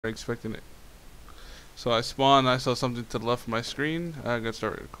Expecting it. So I spawned, I saw something to the left of my screen. I'm gonna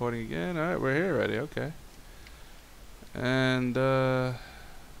start recording again. Alright, we're here already, okay. And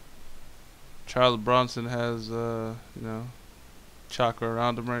Charles Bronson has chakra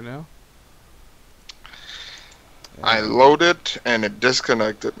around him right now. And I loaded and it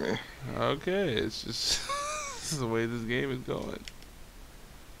disconnected me. okay, it's just this is the way this game is going.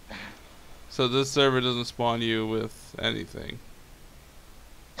 So this server doesn't spawn you with anything.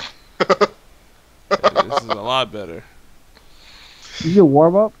 This is a lot better. You get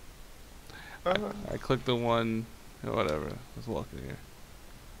warm up? I clicked the one, whatever. Let's walk in here.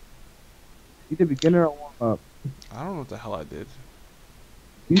 You did beginner or warm up? I don't know what the hell I did.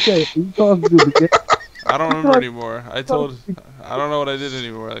 You told us to do beginner. I don't remember anymore. I don't know what I did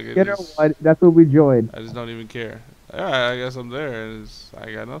anymore. Like, Beginner one, that's what we joined. I just don't even care. Alright, I guess I'm there, and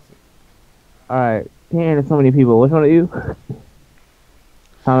I got nothing. Alright, damn, there's so many people. Which one are you?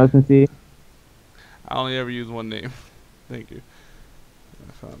 Thomas and C. I only ever use one name. Thank you.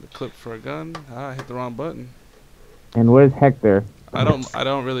 I found a clip for a gun. I hit the wrong button. And where's Hector? I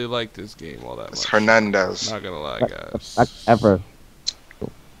don't really like this game all that much. It's Hernandez. Not gonna lie, guys. That's ever.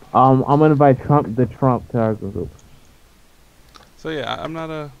 I'm gonna invite the Trump to our group. So yeah, I'm not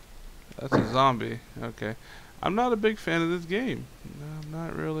a. That's a zombie. Okay, I'm not a big fan of this game. I'm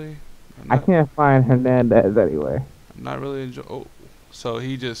not really. I can't find Hernandez anywhere. I'm not really enjoy. Oh, so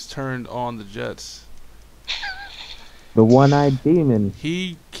he just turned on the jets. The one-eyed demon.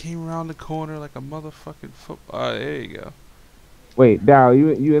 He came around the corner like a motherfucking football. There you go. Wait,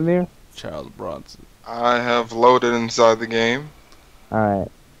 Darryl, you in there? Charles Bronson. I have loaded inside the game.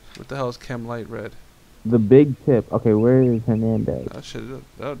 Alright. What the hell is Chem Light Red? The big tip. Okay, where is Hernandez? Oh shit,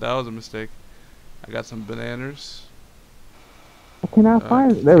 that was a mistake. I got some bananas. I cannot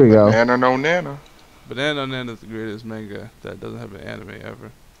find it. There we go. Banana no nana. Banana Nana is the greatest manga that doesn't have an anime ever.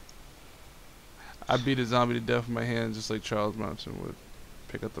 I beat a zombie to death with my hands just like Charles Bronson would.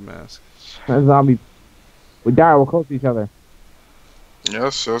 Pick up the mask. That zombie. We Darryl, we're close to each other.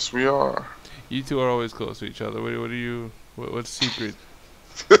 Yes, we are. You two are always close to each other. What are you? What secret?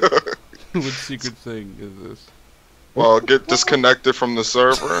 What secret thing is this? Well, get disconnected from the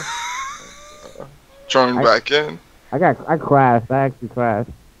server. Join back in. I crashed. I actually crashed.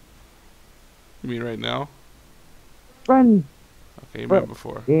 You mean right now? Run. Okay, you meant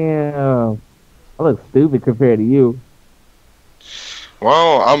before. Yeah. I look stupid compared to you.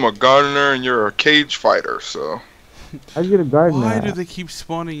 Well, I'm a gardener and you're a cage fighter, so. How'd you get a gardener? Why do they keep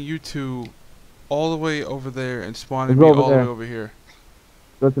spawning you two all the way over there and spawning me all the way over here?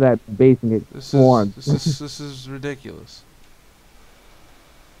 Go to that base and get swarmed. This is ridiculous.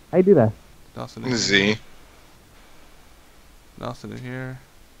 How you do that? Nothing in Z. here. Nothing in here.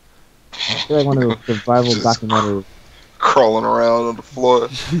 I feel like one of those survival documentaries. Crawling around on the floor.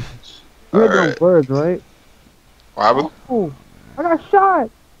 You had no birds, right? What happened? Oh, I got shot.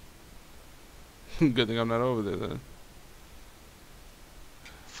 Good thing I'm not over there then.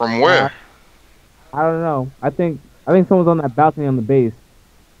 From where? I don't know. I think someone's on that balcony on the base.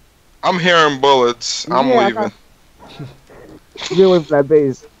 I'm hearing bullets. I'm leaving. Get away from that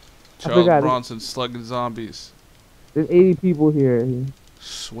base. Charles Bronson slugging zombies. There's 80 people here.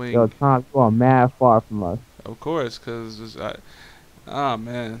 Swing. Yo, Tom, you are mad far from us. Of course, because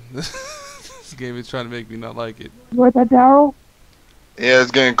man, this game is trying to make me not like it. You heard that, Darryl? Yeah, it's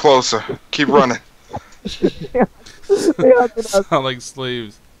getting closer. Keep running. Sound like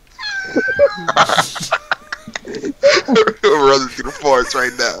slaves. We're running through the forest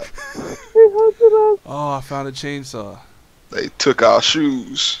right now. Oh, I found a chainsaw. They took our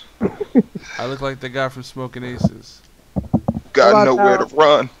shoes. I look like the guy from Smoking Aces. Got nowhere to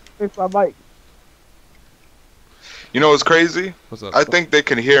run. Fix my mic. You know what's crazy? What's up? I think they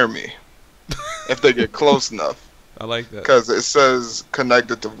can hear me if they get close enough. I like that. Because it says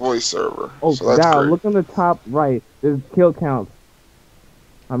connected to voice server. Oh, so that's Darryl, great. look on the top right. There's kill counts.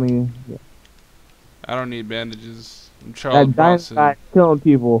 I mean, yeah. I don't need bandages. I'm Charles That Bronson. guy killing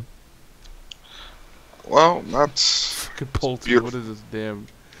people. Well, that's Fucking poultry. beautiful. What is this damn?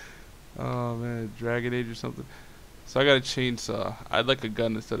 Oh man, Dragon Age or something. So I got a chainsaw. I'd like a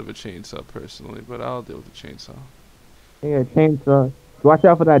gun instead of a chainsaw personally, but I'll deal with a chainsaw. Yeah, chainsaw. Watch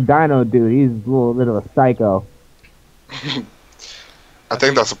out for that dino dude. He's a little bit of a psycho. I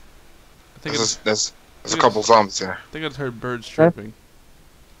think that's a there's a couple zombies here. I think I just heard birds chirping.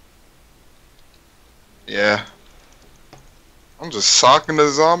 Yeah. I'm just socking the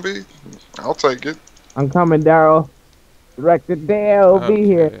zombie. I'll take it. I'm coming, Darryl. Director Dale will be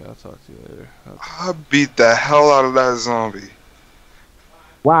here. I'll talk to you later. I beat the hell out of that zombie.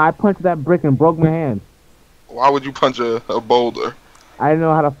 Wow, I punched that brick and broke my hand. Why would you punch a boulder? I didn't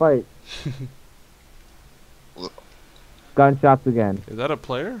know how to fight. Gunshots again. Is that a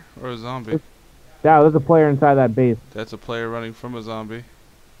player or a zombie? Yeah, there's a player inside that base. That's a player running from a zombie.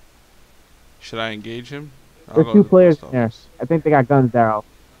 Should I engage him? I'll There's go two to the players post in there. office. I think they got guns, Daryl.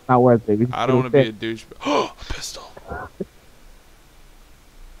 Not worth it. I don't want to be a douche. Oh, a pistol.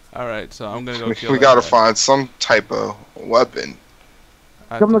 Alright, so I'm gonna go kill We that gotta guy. find some type of weapon.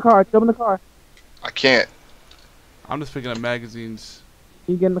 Jump in the car. Jump in the car. I can't. I'm just picking up magazines.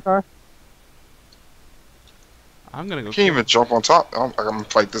 Can you get in the car? I'm gonna go I can't kill even jump on top. I'm gonna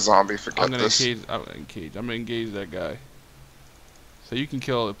fight the zombie. Forget I'm gonna this. engage. I'm gonna engage that guy. So you can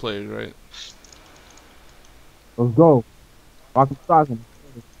kill all the players, right? Let's go. Rock and stock him.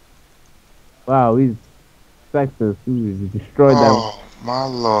 Wow, he's sexist. He destroyed that. Oh my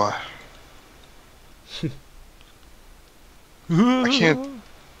lord. I can't.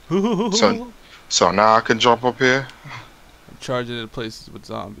 So now I can jump up here? I'm charging into places with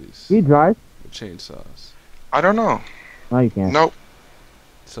zombies. He drives. With chainsaws. I don't know. No, you can't. Nope.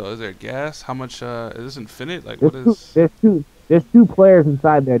 So is there gas? How much? Is this infinite? Like There's what two, is? there's two players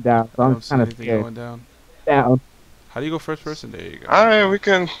inside there, Down. So I I'm don't see kind of anything scared. going down. Down. How do you go first person? There you go. Alright, we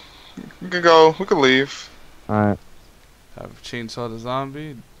can go. We can leave. All right. I've chainsawed a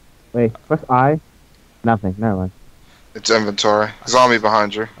zombie. Wait. Press I. Nothing. Never mind. It's inventory. Zombie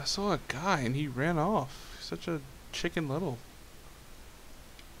behind you. I saw a guy and he ran off. Such a chicken little.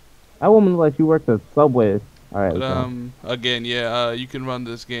 That woman like she works at Subway. All right. But again, yeah, you can run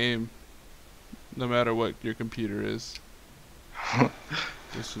this game no matter what your computer is.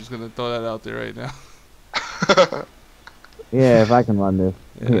 Just was gonna throw that out there right now. Yeah, if I can run this.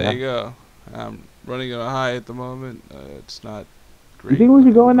 Yeah, there you go. I'm running on a high at the moment. It's not great. You think we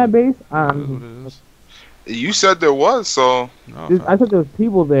should go in that base? It is what it is. You said there was, so No, I thought there was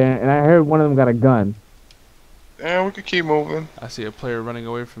people there, and I heard one of them got a gun. yeah, we could keep moving. I see a player running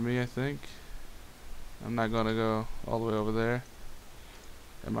away from me, I think. I'm not gonna go all the way over there.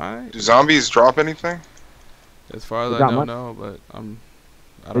 Am I? Do zombies drop anything? As far as They I drop know, money. no, but I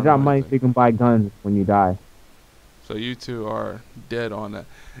They don't drop know money so anything. you can buy guns when you die. So you two are dead on that.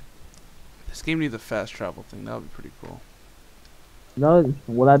 This game needs a fast travel thing. That would be pretty cool. No,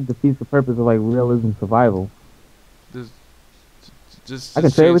 well that defeats the purpose of like realism survival. Just I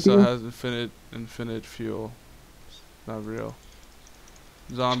can trade with chainsaw you? has infinite fuel. It's not real.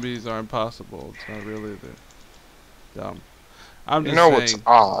 Zombies are impossible. It's not real either. Dumb. I'm You just know what's saying,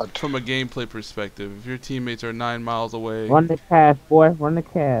 odd? from a gameplay perspective, if your teammates are 9 miles away, Run the cash, boy. Run the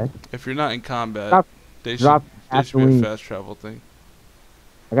cash. if you're not in combat, Drop- they drop should be a gasoline. fast travel thing,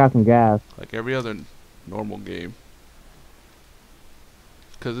 I got some gas. like every other normal game.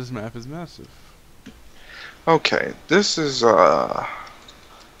 Because this map is massive. Okay, this is Can I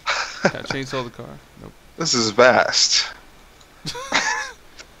chainsaw the car? Nope. this is vast.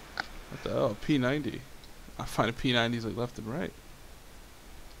 What the hell? P90. I find a P90s like left and right.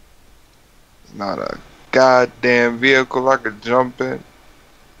 Not a goddamn vehicle I could jump in.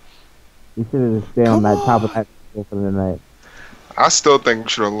 You should have just stayed on that top of that for the night. I still think we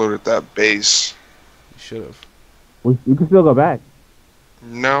should have looted that base. You should have. You can still go back.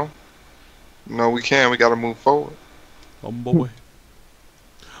 No. No, we can't. We gotta move forward. Boy.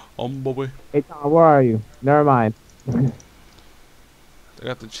 Boy. Hey Tom, where are you? Never mind. I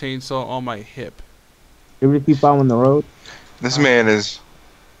got the chainsaw on my hip. You ever keep following the road? This man is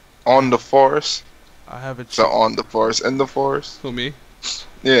on the forest. I have a So on the forest, in the forest. Who, me?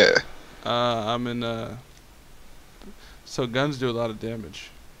 Yeah. I'm in, so guns do a lot of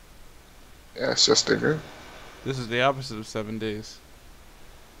damage. Yeah, it's just a This is the opposite of 7 days.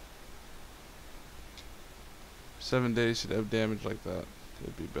 7 days should have damage like that.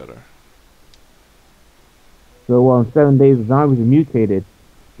 It'd be better. So well, in 7 days the zombies are mutated.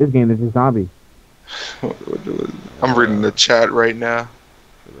 This game is just zombies. I'm reading the chat right now.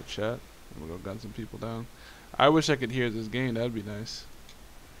 For the chat. I'm gonna go gun some people down. I wish I could hear this game. That'd be nice.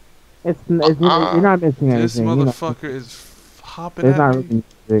 You're not missing This anything. You know, motherfucker is hopping there's at not me. really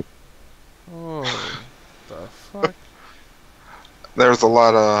music. Oh, the fuck? There's a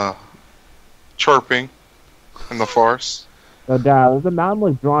lot of chirping in the forest. So Dad, does the mountain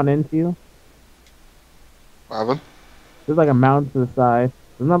look drawn into you? Ivan? There's like a mountain to the side.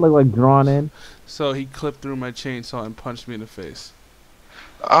 Doesn't that look like drawn in? So he clipped through my chainsaw and punched me in the face.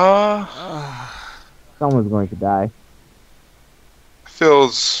 Someone's going to die.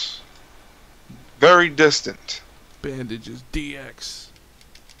 Feels very distant. Bandages DX.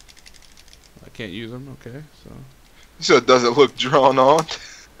 I can't use them. Okay, so You said, does it look drawn on?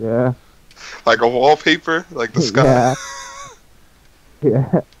 Yeah. Like a wallpaper? Like the sky? Yeah.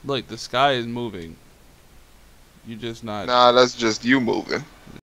 Yeah. look, the sky is moving. You just not. Nah, that's just you moving.